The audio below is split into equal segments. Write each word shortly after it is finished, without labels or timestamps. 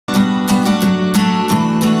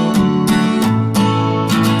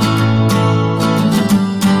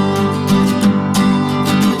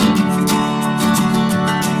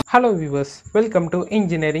Hello viewers, welcome to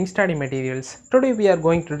Engineering Study Materials. Today we are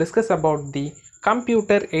going to discuss about the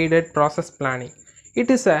computer aided process planning.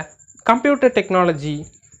 It is a computer technology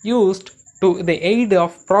used to the aid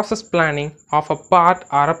of process planning of a part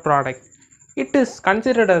or a product. It is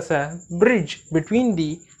considered as a bridge between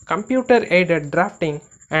the computer aided drafting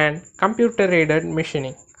and computer aided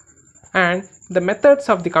machining. And the methods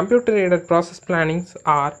of the computer aided process planning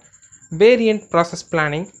are variant process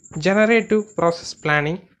planning, generative process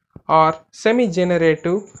planning, or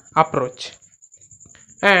semi-generative approach.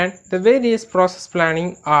 And the various process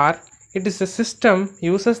planning are: it is a system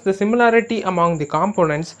uses the similarity among the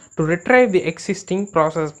components to retrieve the existing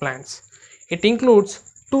process plans. It includes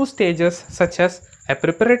two stages such as a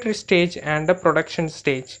preparatory stage and a production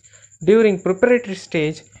stage. During preparatory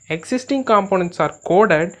stage, existing components are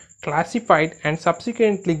coded, classified and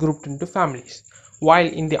subsequently grouped into families. While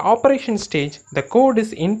in the operation stage, the code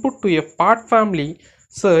is input to a part family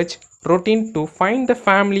search routine to find the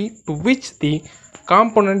family to which the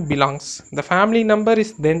component belongs. The family number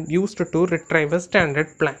is then used to retrieve a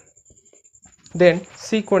standard plan. Then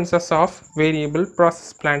sequences of variable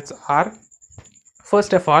process plans are: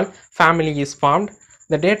 first of all, family is formed,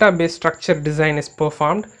 the database structure design is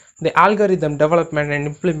performed, the algorithm development and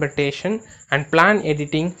implementation, and plan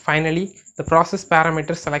editing. Finally, the process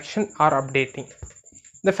parameter selection or updating.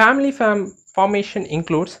 The family formation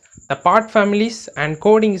includes the part families, and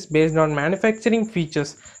coding is based on manufacturing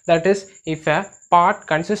features. That is, if a part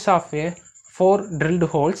consists of 4 drilled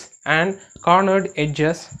holes and cornered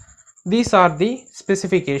edges, these are the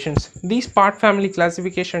specifications. These part family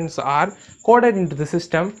classifications are coded into the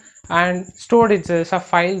system and stored as a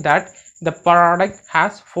file that the product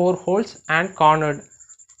has 4 holes and cornered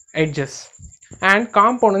edges, and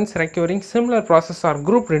components requiring similar process are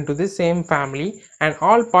grouped into the same family, and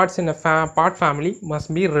all parts in a part family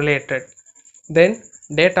must be related. Then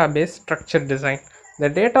database structure design. The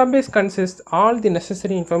database consists all the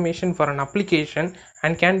necessary information for an application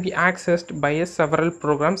and can be accessed by several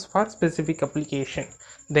programs for specific application.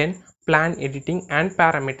 Then plan editing and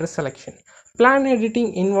parameter selection. Plan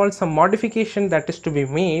editing involves some modification that is to be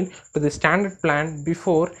made to the standard plan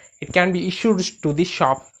before it can be issued to the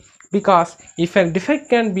shop, because if a defect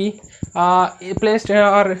can be placed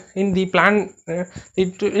or in the plan,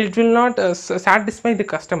 it will not satisfy the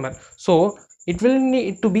customer, so it will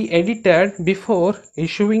need to be edited before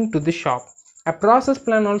issuing to the shop. A process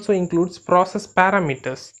plan also includes process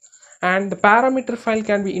parameters, and the parameter file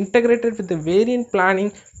can be integrated with the variant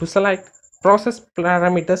planning to select process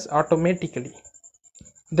parameters automatically.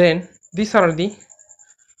 Then these are the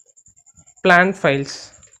plan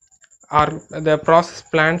files or the process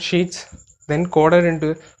plan sheets, then coded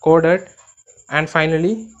and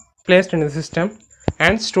finally placed in the system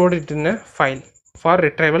and stored it in a file for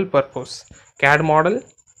retrieval purpose. CAD model,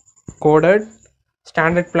 coded,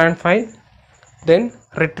 standard plan file, then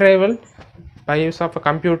retrieval by use of a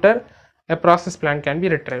computer, a process plan can be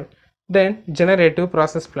retrieved. Then generative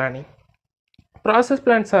process planning. Process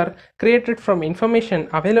plans are created from information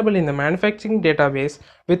available in the manufacturing database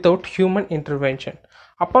without human intervention.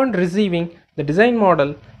 Upon receiving the design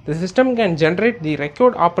model, the system can generate the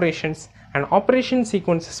required operations and operation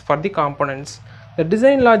sequences for the components. The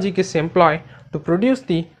design logic is employed to produce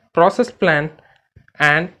the process plan,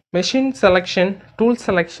 and machine selection, tool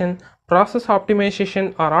selection, process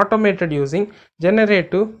optimization are automated using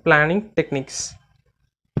generative planning techniques.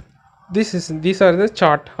 These are the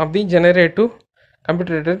chart of the generative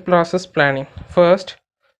computer-aided process planning. First,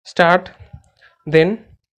 start, then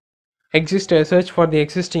search for the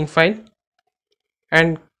existing file,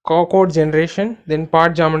 and code generation, then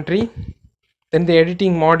part geometry, then the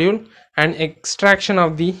editing module and extraction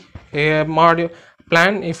of the module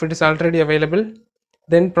plan if it is already available,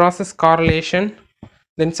 then process correlation,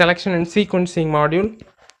 then selection and sequencing module,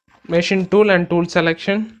 machine tool and tool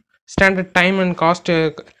selection, standard time and cost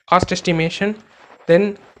estimation,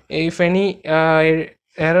 then if any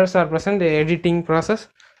errors are present, the editing process,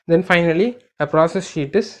 then finally a process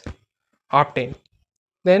sheet is obtained.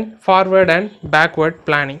 Then forward and backward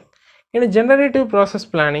planning. In a generative process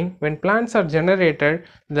planning, when plans are generated,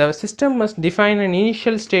 the system must define an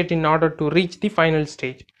initial state in order to reach the final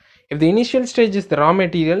stage. If the initial stage is the raw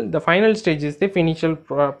material, the final stage is the finished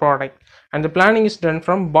product, and the planning is done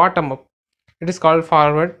from bottom up. It is called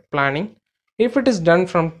forward planning. If it is done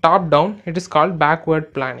from top down, it is called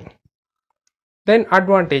backward planning. Then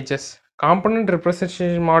advantages: component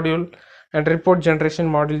representation module and report generation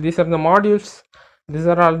module. These are the modules. These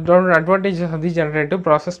are all the advantages of the generative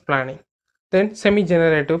process planning. Then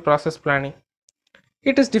semi-generative process planning.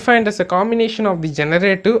 It is defined as a combination of the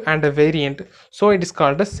generative and a variant, so it is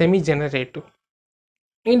called a semi-generative.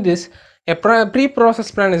 In this, a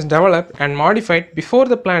pre-process plan is developed and modified before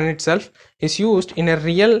the plan itself is used in a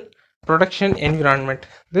real production environment.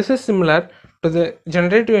 This is similar to the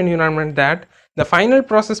generative environment, that the final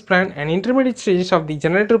process plan and intermediate stages of the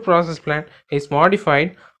generative process plan is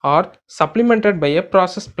modified or supplemented by a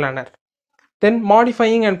process planner. Then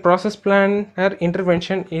modifying and process planner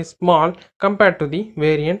intervention is small compared to the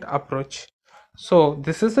variant approach. So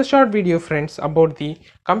this is a short video, friends, about the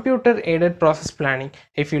computer aided process planning.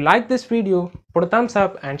 If you like this video, put a thumbs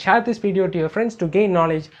up and share this video to your friends to gain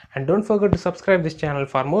knowledge, and don't forget to subscribe this channel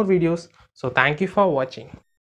for more videos. So thank you for watching.